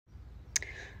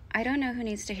I don't know who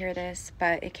needs to hear this,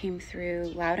 but it came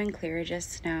through loud and clear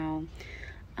just now.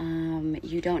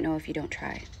 You don't know if you don't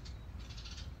try.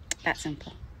 That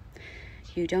simple.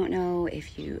 You don't know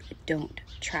if you don't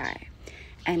try.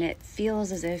 And it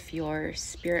feels as if your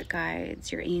spirit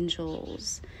guides, your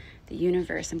angels, the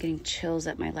universe, I'm getting chills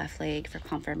up my left leg for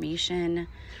confirmation.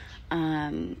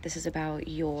 This is about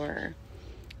your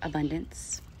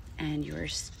abundance and your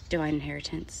divine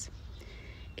inheritance.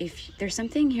 If there's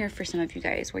something here for some of you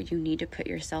guys where you need to put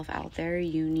yourself out there,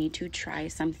 you need to try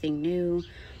something new,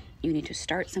 you need to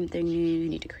start something new, you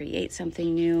need to create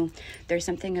something new. There's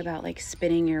something about like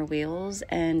spinning your wheels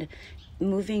and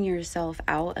moving yourself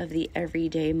out of the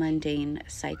everyday mundane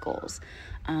cycles.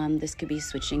 This could be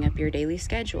switching up your daily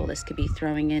schedule. This could be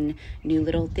throwing in new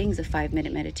little things, a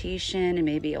 5-minute meditation and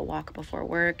maybe a walk before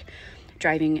work,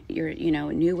 driving your,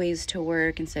 new ways to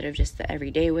work instead of just the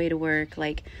everyday way to work,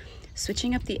 like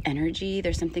switching up the energy.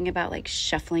 There's something about like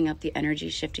shuffling up the energy,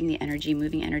 shifting the energy,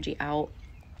 moving energy out.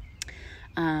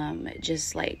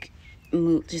 Just like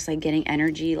getting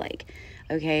energy, like,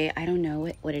 okay, I don't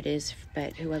know what it is,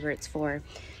 but whoever it's for,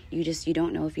 you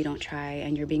don't know if you don't try,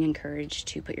 and you're being encouraged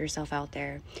to put yourself out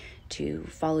there, to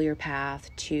follow your path,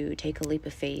 to take a leap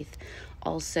of faith.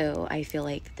 Also, I feel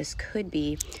like this could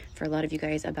be, for a lot of you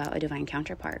guys, about a divine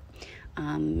counterpart.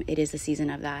 It is a season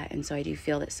of that, and so I do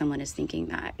feel that someone is thinking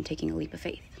that and taking a leap of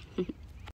faith.